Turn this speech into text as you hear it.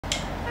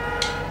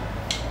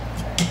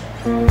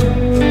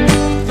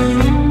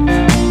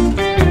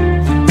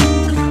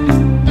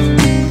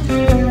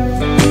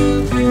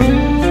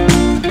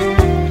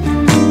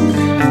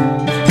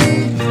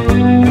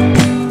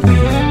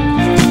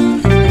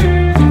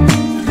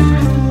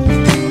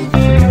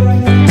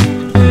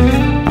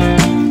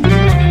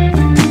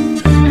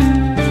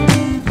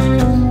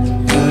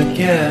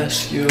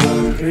Guess you're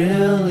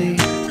really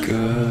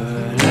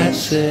good at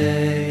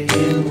saying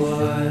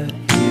what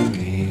you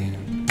mean.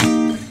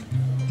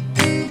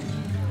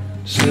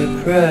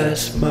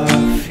 Suppress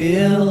my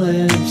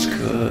feelings,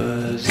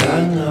 'cause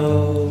I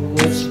know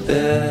what's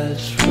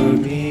best for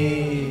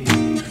me.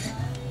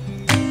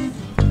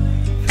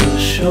 Feel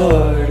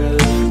short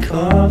of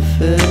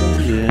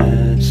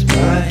confidence,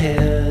 my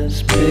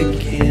hands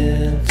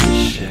begin to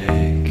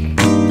shake.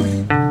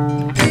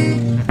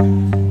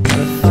 I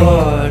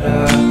thought I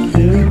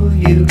knew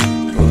you,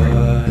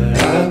 but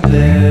I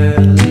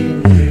barely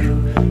knew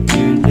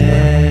your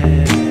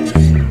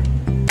name.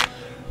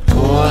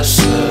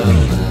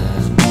 Porcelain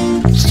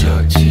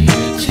stuck to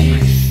your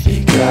teeth, you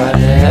got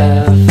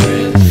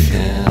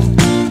everything,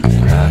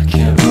 and I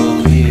can't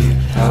believe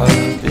how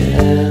I've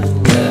been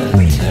let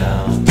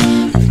down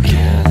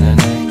again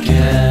and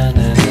again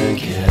and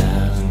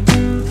again.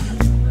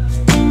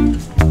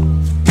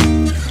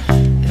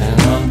 And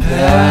I'm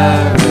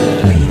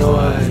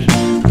paranoid,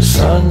 it's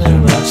under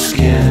my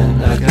skin.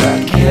 I got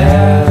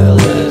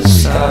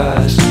careless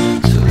eyes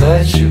to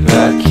let you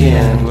back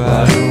in.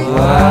 Why do I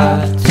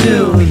do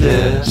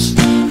this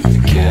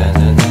again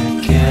and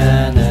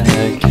again and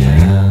again?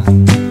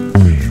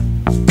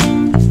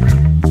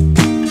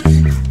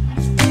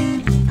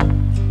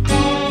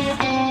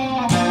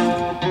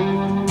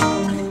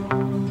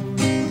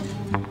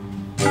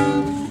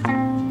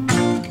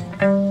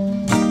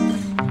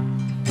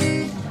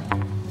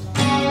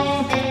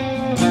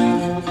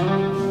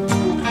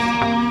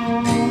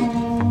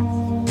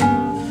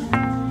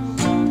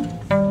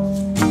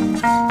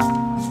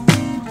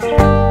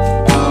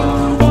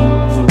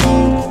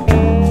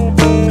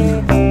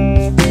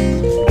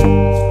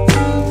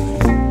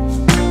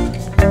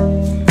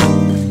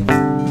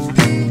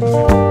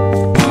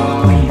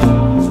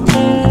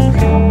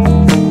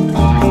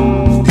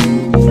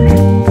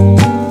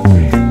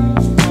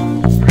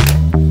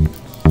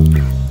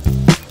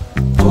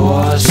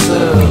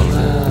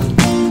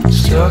 Porcelain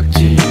stuck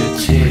to your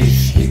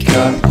teeth, you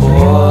got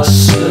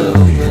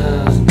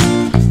porcelain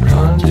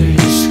under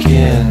your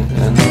skin,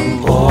 and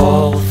I'm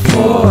all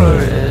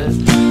for it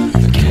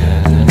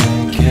again and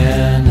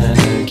again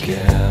and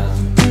again.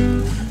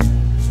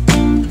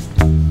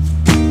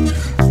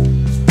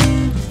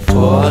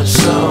 For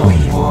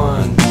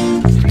someone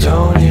you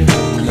don't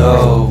even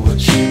know what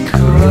you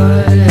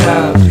could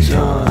have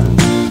done.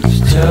 To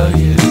tell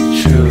you the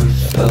truth,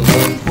 I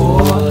love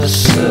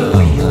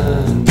porcelain.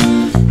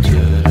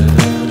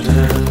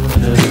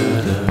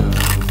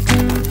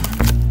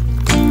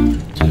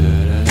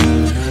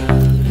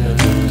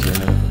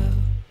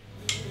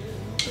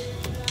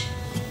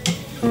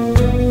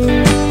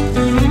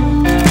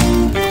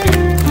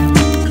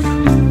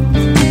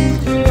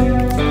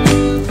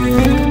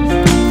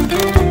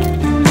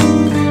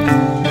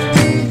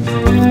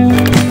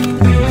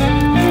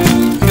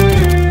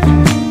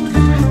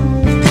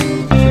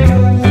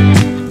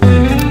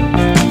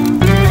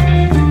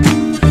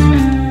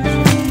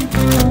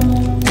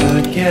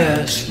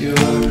 Guess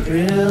you're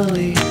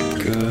really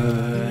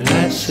good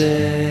at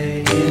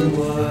saying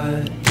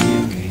what you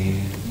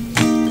mean.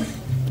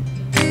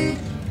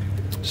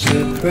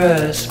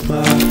 Suppress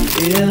my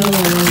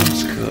feelings,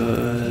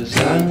 'cause I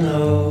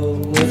know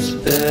what's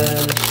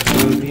best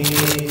for me.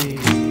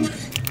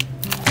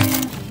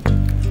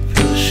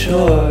 Feel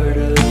short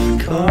of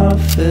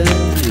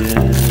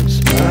confidence,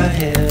 my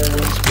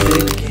hands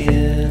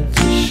begin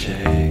to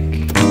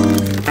shake.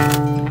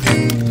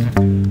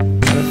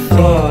 I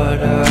thought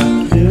I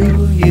knew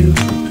you,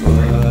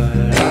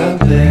 but I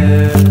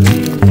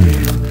barely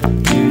knew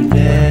your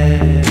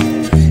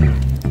name.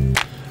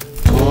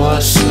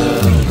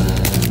 Porcelain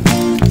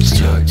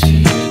stuck to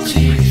your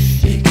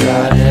teeth, you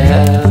got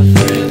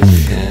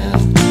everything,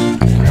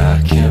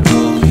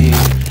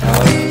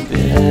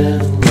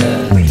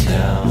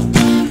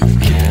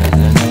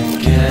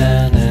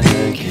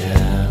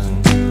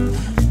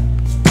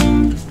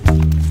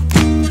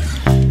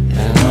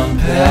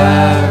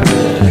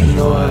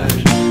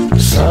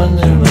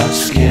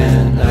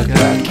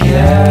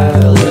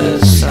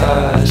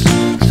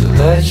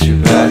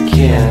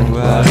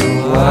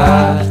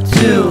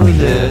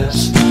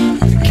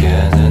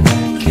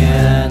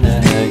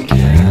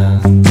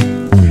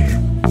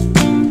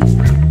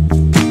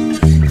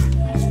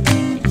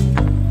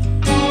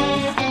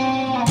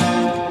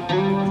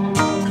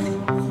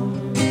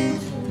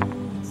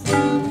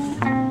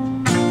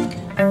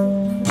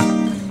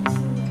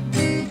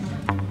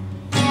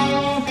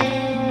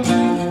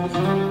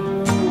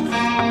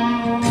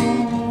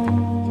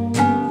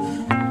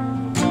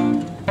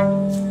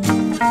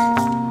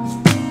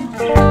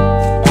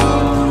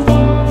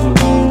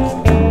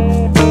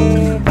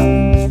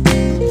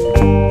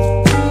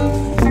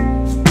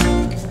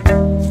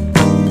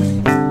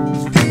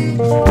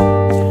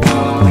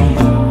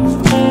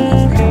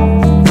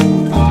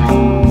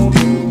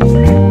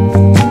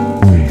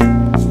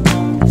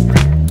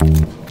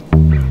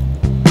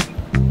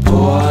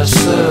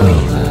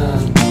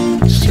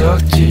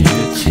 stuck to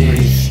your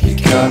teeth. You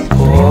got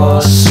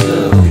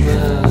porcelain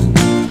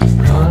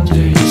under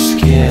your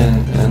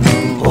skin, and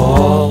I'm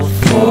all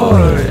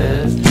for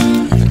it.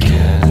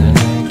 Again and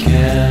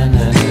again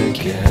and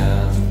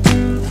again.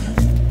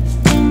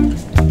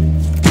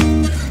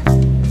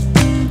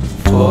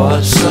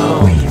 For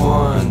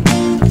someone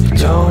you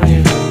don't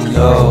even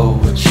know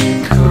what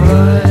you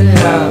could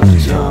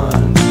have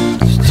done.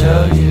 To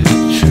tell you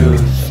the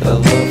truth, I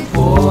love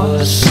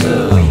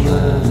porcelain.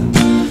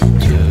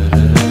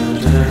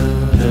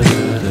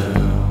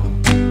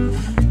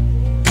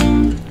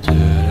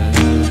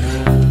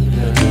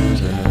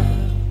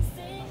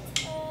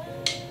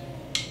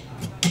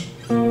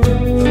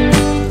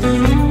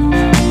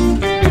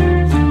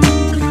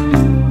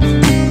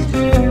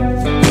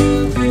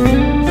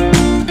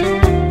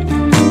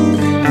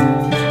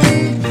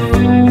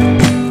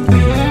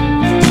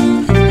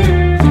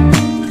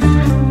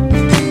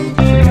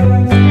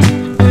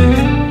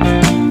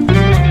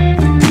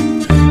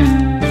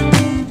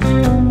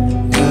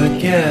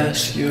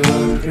 Guess you're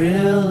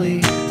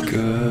really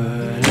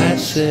good at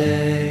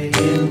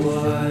saying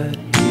what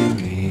you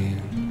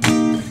mean.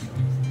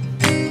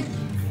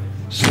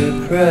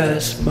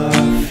 Suppress my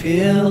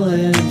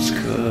feelings,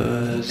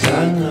 'cause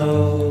I